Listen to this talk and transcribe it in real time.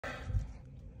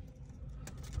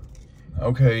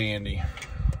Okay, Andy,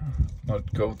 let's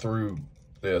go through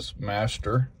this.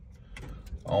 Master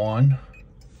on.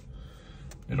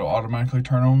 It'll automatically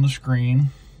turn on the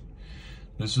screen.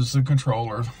 This is the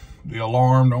controller. The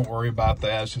alarm, don't worry about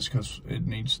that. It's just because it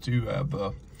needs to have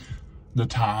the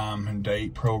time and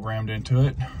date programmed into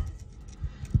it.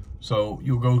 So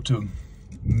you'll go to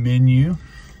menu,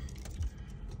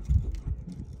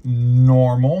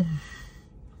 normal,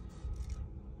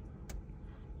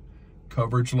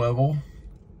 coverage level,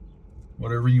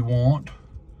 whatever you want,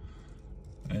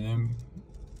 and then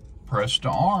press to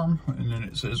arm, and then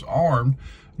it says armed.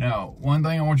 Now, one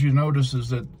thing I want you to notice is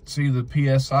that, see the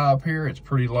PSI up here, it's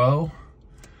pretty low.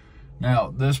 Now,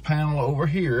 this panel over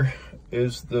here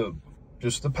is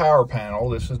just the power panel.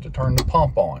 This is to turn the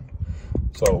pump on.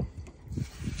 So,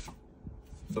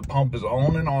 the pump is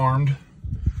on and armed.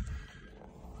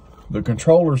 The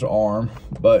controller's armed,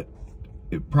 but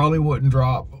it probably wouldn't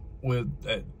drop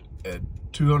at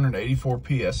 284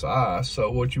 PSI.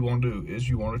 So what you want to do is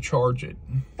you want to charge it.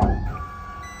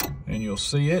 And you'll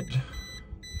see it.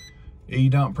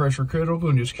 E-dump pressure critical,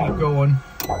 and just keep going.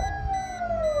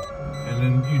 And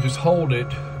then you just hold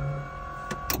it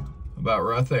about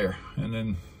right there. And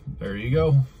then there you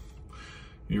go.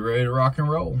 You're ready to rock and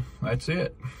roll. That's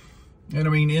it. And I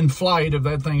mean, in flight, if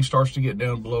that thing starts to get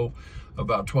down below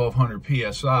about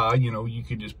 1200 PSI, you know, you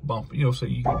could just bump it, you know, so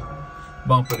you can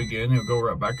bump it again, it'll go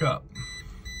right back up.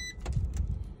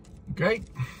 Okay,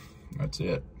 that's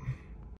it.